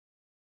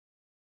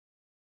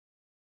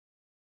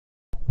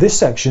This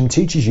section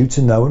teaches you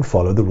to know and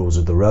follow the rules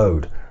of the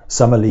road.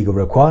 Some are legal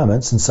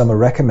requirements and some are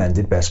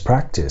recommended best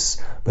practice,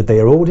 but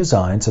they are all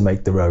designed to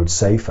make the road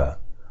safer.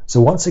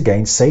 So once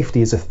again,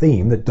 safety is a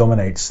theme that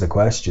dominates the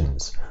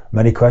questions.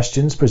 Many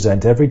questions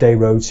present everyday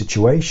road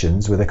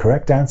situations where the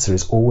correct answer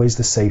is always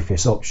the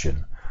safest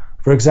option.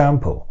 For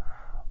example,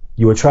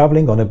 you are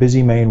travelling on a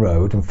busy main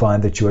road and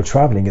find that you are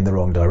travelling in the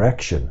wrong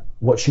direction.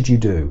 What should you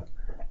do?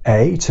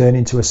 A. Turn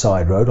into a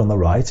side road on the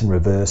right and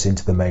reverse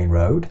into the main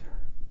road.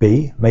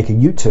 B. Make a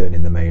U-turn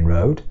in the main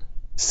road.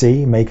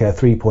 C. Make a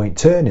three-point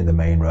turn in the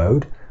main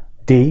road.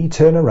 D.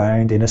 Turn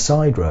around in a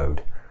side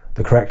road.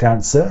 The correct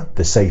answer,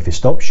 the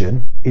safest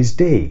option, is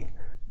D.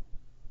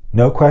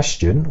 No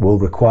question will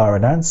require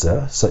an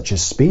answer such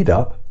as speed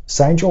up,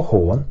 sound your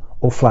horn,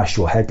 or flash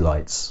your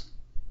headlights.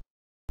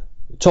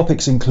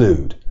 Topics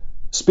include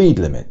speed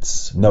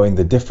limits, knowing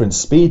the different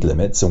speed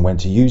limits and when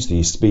to use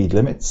these speed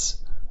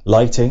limits.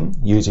 Lighting,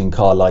 using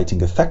car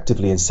lighting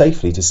effectively and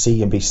safely to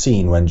see and be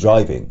seen when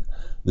driving.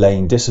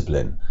 Lane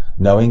discipline,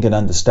 knowing and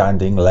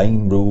understanding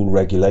lane rule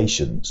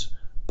regulations.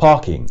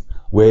 Parking,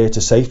 where to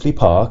safely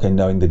park and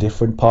knowing the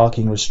different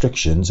parking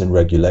restrictions and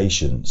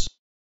regulations.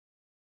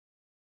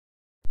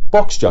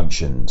 Box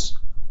junctions.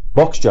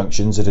 Box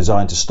junctions are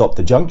designed to stop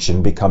the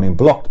junction becoming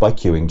blocked by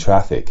queuing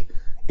traffic.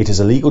 It is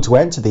illegal to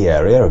enter the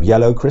area of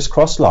yellow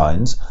criss-cross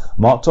lines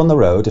marked on the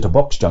road at a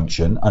box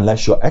junction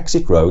unless your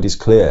exit road is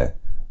clear.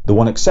 The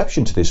one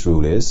exception to this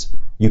rule is,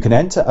 you can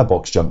enter a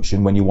box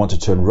junction when you want to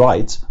turn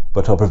right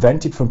but are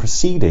prevented from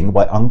proceeding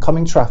by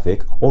oncoming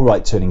traffic or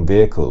right-turning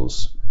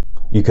vehicles.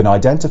 You can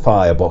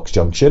identify a box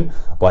junction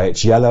by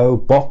its yellow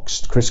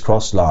boxed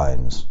criss-cross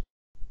lines.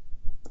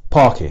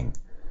 Parking.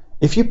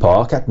 If you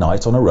park at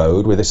night on a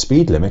road where the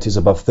speed limit is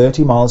above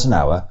 30 miles an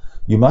hour,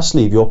 you must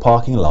leave your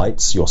parking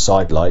lights, your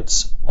side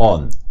lights,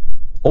 on.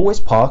 Always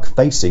park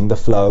facing the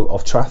flow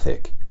of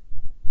traffic.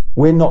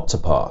 Where not to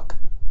park: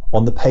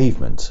 on the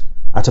pavement,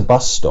 at a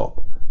bus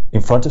stop,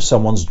 in front of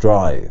someone's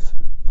drive,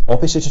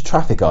 opposite a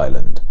traffic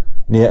island,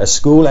 near a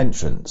school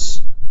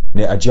entrance,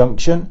 near a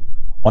junction,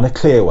 on a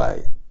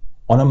clearway,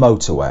 on a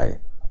motorway,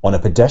 on a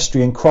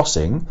pedestrian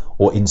crossing,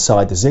 or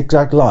inside the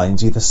zigzag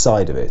lines either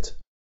side of it.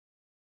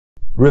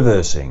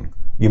 Reversing.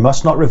 You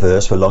must not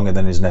reverse for longer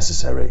than is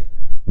necessary.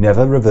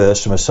 Never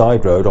reverse from a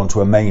side road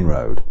onto a main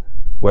road.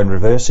 When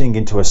reversing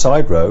into a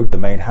side road, the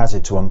main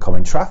hazard to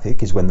oncoming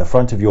traffic is when the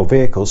front of your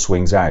vehicle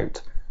swings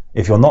out.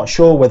 If you're not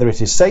sure whether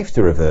it is safe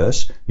to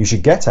reverse, you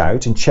should get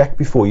out and check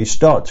before you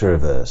start to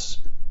reverse.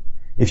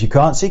 If you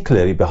can't see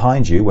clearly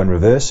behind you when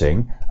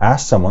reversing,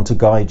 ask someone to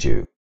guide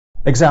you.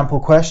 Example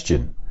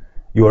question.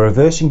 You are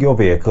reversing your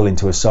vehicle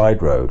into a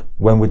side road.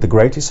 When would the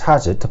greatest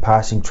hazard to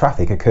passing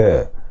traffic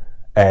occur?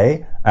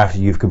 A. After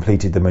you've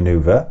completed the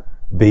manoeuvre.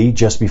 B.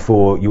 Just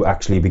before you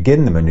actually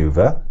begin the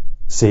manoeuvre.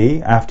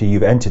 C. After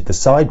you've entered the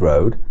side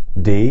road.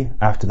 D.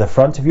 After the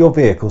front of your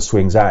vehicle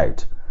swings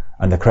out.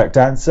 And the correct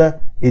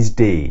answer is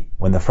D,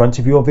 when the front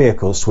of your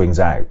vehicle swings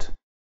out.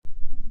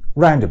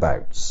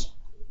 Roundabouts.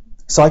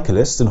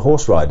 Cyclists and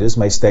horse riders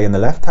may stay in the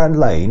left-hand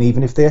lane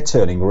even if they are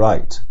turning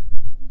right.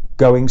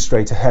 Going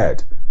straight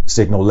ahead.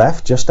 Signal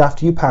left just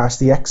after you pass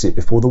the exit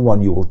before the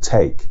one you will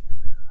take.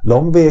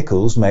 Long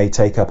vehicles may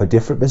take up a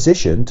different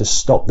position to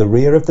stop the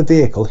rear of the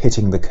vehicle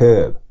hitting the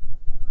curb.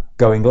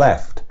 Going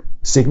left.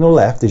 Signal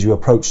left as you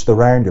approach the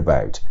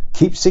roundabout.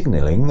 Keep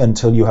signalling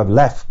until you have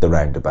left the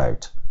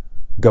roundabout.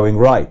 Going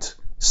right.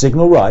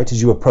 Signal right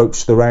as you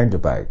approach the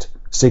roundabout.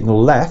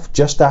 Signal left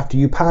just after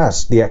you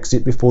pass the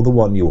exit before the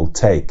one you will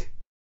take.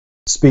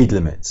 Speed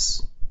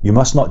limits. You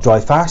must not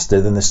drive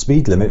faster than the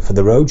speed limit for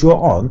the road you're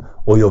on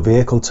or your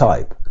vehicle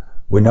type.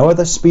 Where no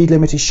other speed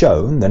limit is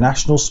shown, the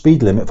national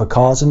speed limit for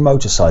cars and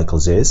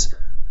motorcycles is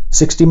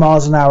 60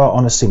 miles an hour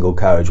on a single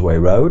carriageway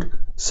road,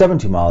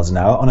 70 miles an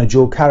hour on a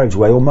dual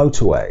carriageway or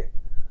motorway.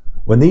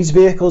 When these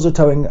vehicles are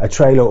towing a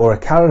trailer or a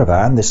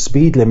caravan, the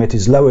speed limit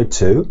is lowered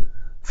to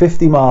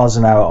 50 miles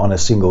an hour on a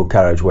single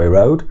carriageway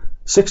road,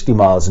 60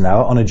 miles an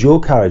hour on a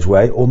dual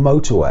carriageway or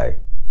motorway.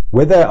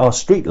 Where there are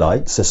street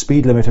lights, a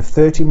speed limit of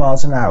 30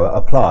 miles an hour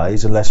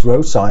applies unless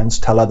road signs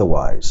tell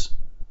otherwise.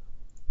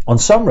 On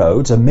some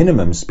roads, a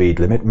minimum speed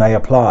limit may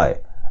apply,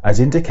 as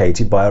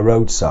indicated by a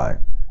road sign.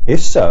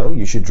 If so,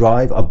 you should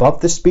drive above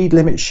the speed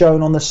limit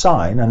shown on the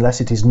sign unless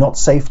it is not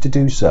safe to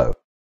do so.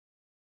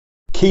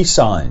 Key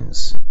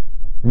signs: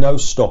 no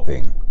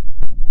stopping,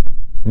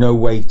 no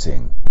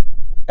waiting,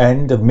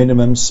 end of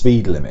minimum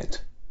speed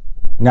limit,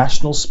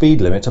 national speed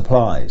limit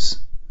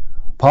applies,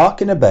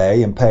 park in a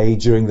bay and pay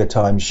during the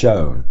time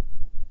shown,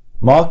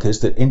 markers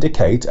that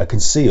indicate a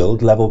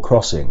concealed level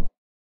crossing.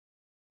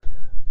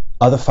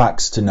 Other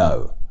facts to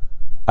know: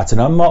 at an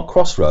unmarked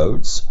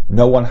crossroads,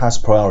 no one has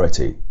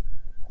priority.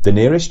 The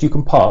nearest you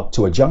can park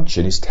to a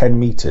junction is 10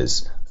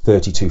 metres,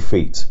 32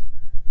 feet.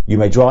 You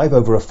may drive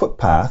over a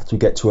footpath to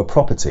get to a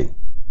property.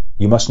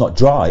 You must not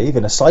drive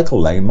in a cycle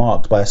lane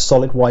marked by a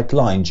solid white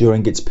line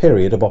during its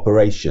period of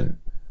operation.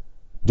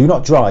 Do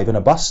not drive in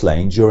a bus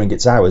lane during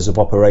its hours of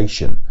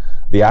operation.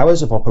 The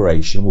hours of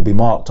operation will be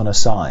marked on a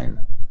sign.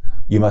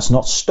 You must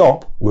not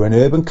stop where an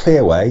urban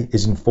clearway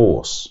is in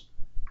force.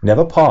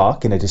 Never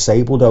park in a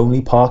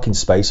disabled-only parking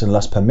space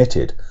unless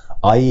permitted,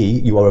 i.e.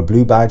 you are a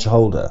blue badge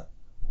holder.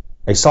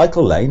 A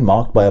cycle lane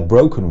marked by a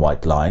broken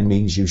white line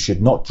means you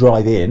should not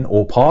drive in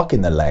or park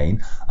in the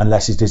lane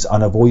unless it is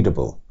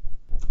unavoidable.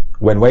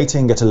 When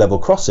waiting at a level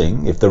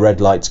crossing, if the red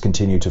lights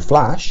continue to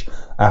flash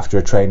after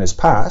a train has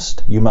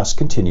passed, you must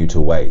continue to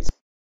wait.